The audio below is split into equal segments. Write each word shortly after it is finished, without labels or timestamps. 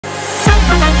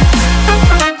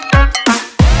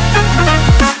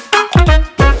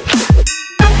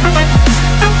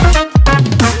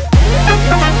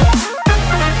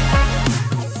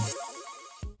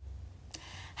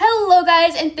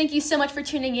and thank you so much for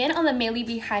tuning in on the Maile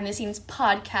Behind The Scenes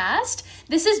podcast.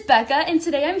 This is Becca, and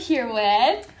today I'm here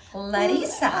with...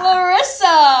 Larysa.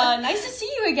 Larysa! Nice to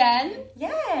see you again.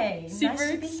 Yay! Super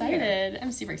nice to be excited. Here.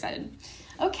 I'm super excited.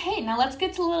 Okay, now let's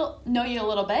get to know you a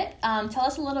little bit. Tell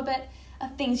us a little bit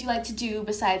of things you like to do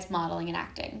besides modeling and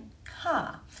acting.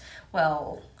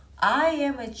 Well, I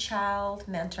am a child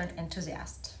mentor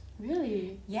enthusiast.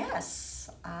 Really?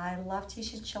 Yes, I love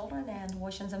teaching children and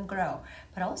watching them grow.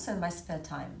 But also in my spare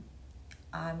time,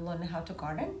 I'm learning how to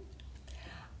garden.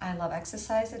 I love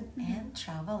exercising and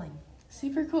traveling.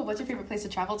 Super cool. What's your favorite place to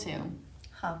travel to?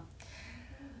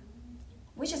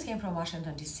 We just came from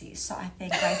Washington, D.C., so I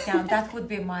think right now that would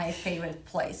be my favorite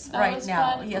place That right was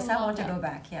now. fun. Yes, I want to go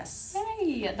back, yes.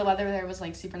 Hey, the weather there was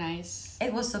like super nice.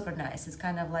 It was super nice. It's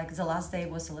kind of like the last day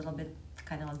was a little bit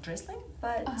kind of like drizzling,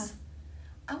 but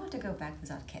I want to go back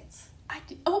without kids. I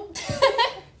do. Oh.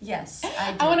 Yes,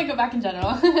 I do. I want to go back in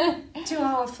general.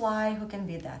 2-hour fly, who can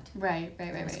beat that? Right.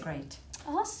 It was great.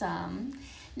 Awesome.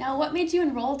 Now, what made you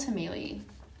enroll to Maile?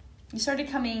 You started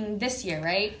coming this year,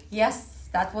 right? Yes,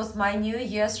 that was my New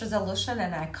Year's resolution,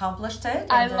 and I accomplished it.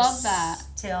 I love that.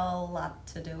 Still a lot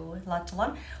to do, a lot to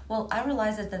learn. Well, I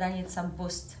realized that I need some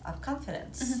boost of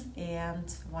confidence,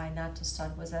 and why not to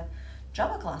start with a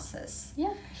drama classes?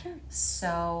 Yeah, sure.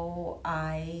 So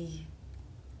I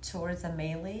toured the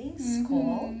Maile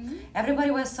School.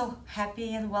 Everybody was so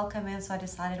happy and welcoming, so I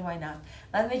decided, why not?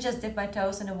 Let me just dip my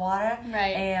toes in the water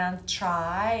and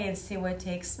try and see where it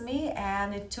takes me.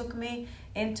 And it took me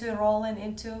into enrolling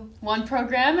into one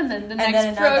program, and then the next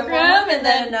then program, and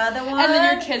then another one, and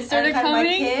then your kids started coming.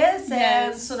 My kids,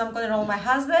 and soon I'm going to enroll my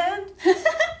husband.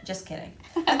 Just kidding.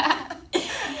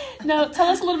 Now, tell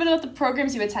us a little bit about the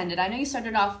programs you attended. I know you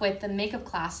started off with the makeup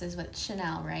classes with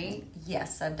Chanel, right?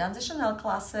 Yes, I've done the Chanel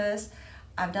classes.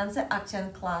 I've done the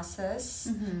acting classes.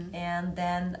 And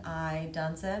then I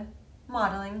done the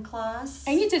modeling class.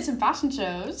 And you did some fashion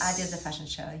shows. I did the fashion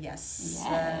show, yes.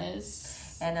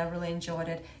 Yes. And I really enjoyed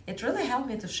it. It really helped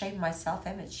me to shape my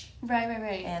self-image. Right.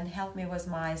 And helped me with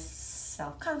my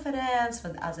self-confidence,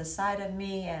 with the other side of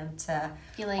me, and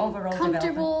feeling overall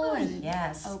comfortable and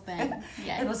open.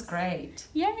 Yes. It was great.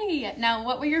 Yay! Now,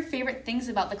 what were your favorite things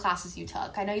about the classes you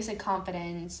took? I know you said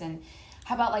confidence, and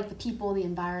how about like the people, the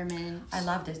environment? I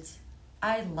loved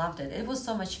it. It was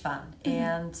so much fun.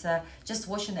 And just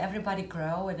watching everybody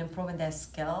grow and improving their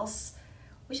skills,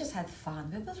 we just had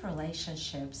fun. We built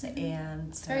relationships and...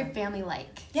 It's very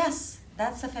family-like. Yes,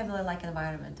 that's a family-like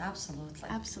environment.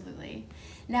 Absolutely.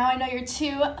 Now, I know your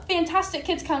two fantastic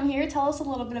kids come here. Tell us a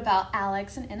little bit about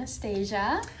Alex and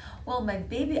Anastasia. Well, my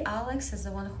baby Alex is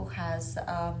the one who has,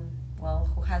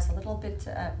 who has a little bit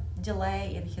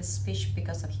delay in his speech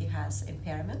because he has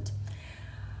impairment.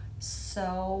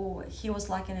 So he was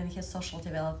lacking in his social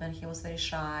development. He was very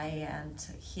shy and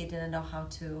he didn't know how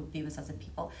to be with other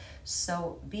people.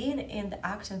 So being in the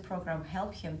acting program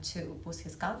helped him to boost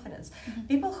his confidence.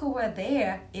 People who were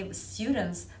there,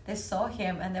 students, they saw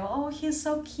him and they were, oh, he's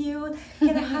so cute.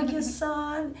 Can I hug your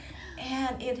son?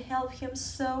 And it helped him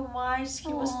so much.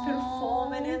 He was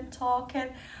performing and talking.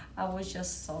 I was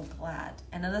just so glad.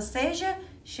 And Anastasia,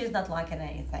 she's not lacking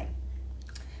anything.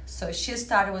 So she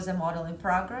started with a modeling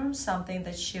program, something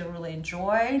that she really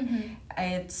enjoyed.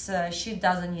 It's she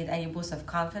doesn't need any boost of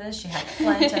confidence. She had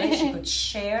plenty of it. She could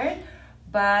share it.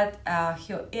 But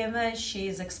her image,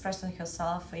 she's expressing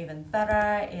herself even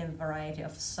better in a variety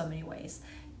of so many ways.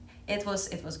 It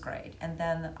was great. And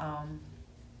then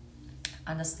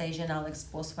Anastasia and Alex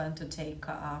both went to take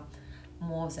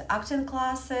more of the acting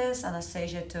classes.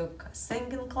 Anastasia took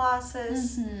singing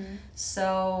classes.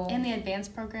 So in the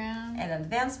advanced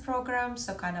program.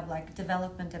 So kind of like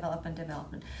development.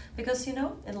 Because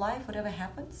in life, whatever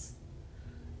happens,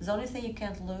 the only thing you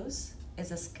can't lose is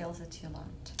the skills that you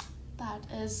learned. That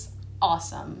is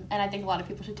awesome. And I think a lot of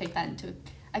people should take that into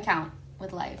account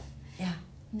with life. Yeah.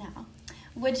 Now,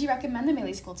 would you recommend the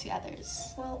Maile School to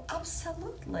others? Well,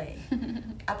 absolutely.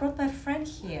 I brought my friend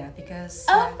here because...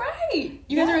 right!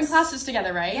 You guys are in classes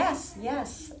together, right?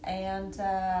 Yes. And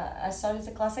I started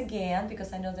the class again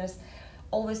because I know there's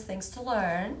always things to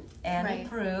learn and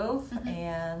improve.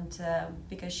 And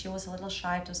because she was a little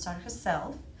shy to start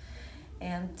herself.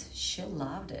 And she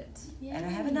loved it. Yeah. And I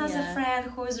have another friend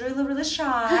who is really, really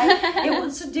shy. He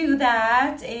wants to do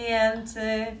that.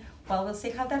 And... we'll see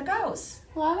how that goes.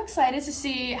 Well, I'm excited to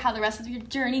see how the rest of your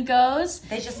journey goes.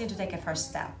 They just need to take a first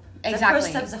step. Exactly. The first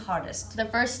step is the hardest. The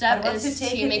first step is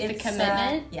to make the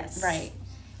commitment. Yes. Right.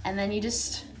 And then you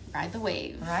just ride the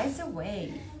wave.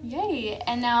 Yay.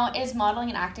 And now, is modeling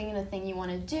and acting the thing you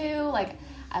want to do? Like,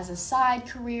 as a side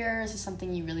career? Is this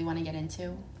something you really want to get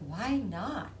into? Why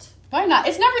not? Why not?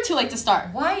 It's never too late to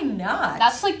start. Why not?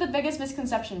 That's like the biggest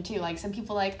misconception too. Like some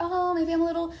people like, oh, maybe I'm a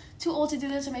little too old to do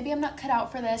this, or maybe I'm not cut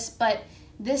out for this. But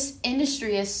this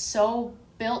industry is so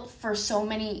built for so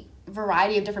many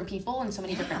variety of different people and so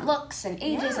many different looks and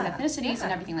ages and ethnicities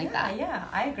and everything like that. Yeah,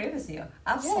 I agree with you.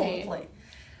 Absolutely. Yay.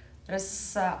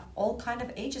 There's all kind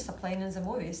of ages are playing in the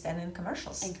movies and in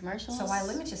commercials. So why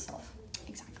limit yourself?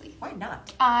 Exactly. Why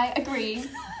not? I agree.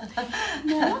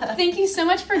 No, thank you so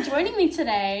much for joining me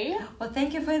today. Well,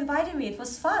 thank you for inviting me. It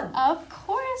was fun. Of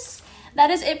course. That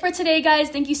is it for today, guys.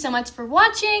 Thank you so much for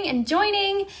watching and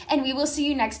joining, and we will see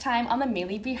you next time on the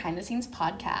Maile Behind the Scenes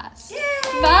podcast.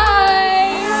 Yay!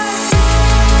 Bye!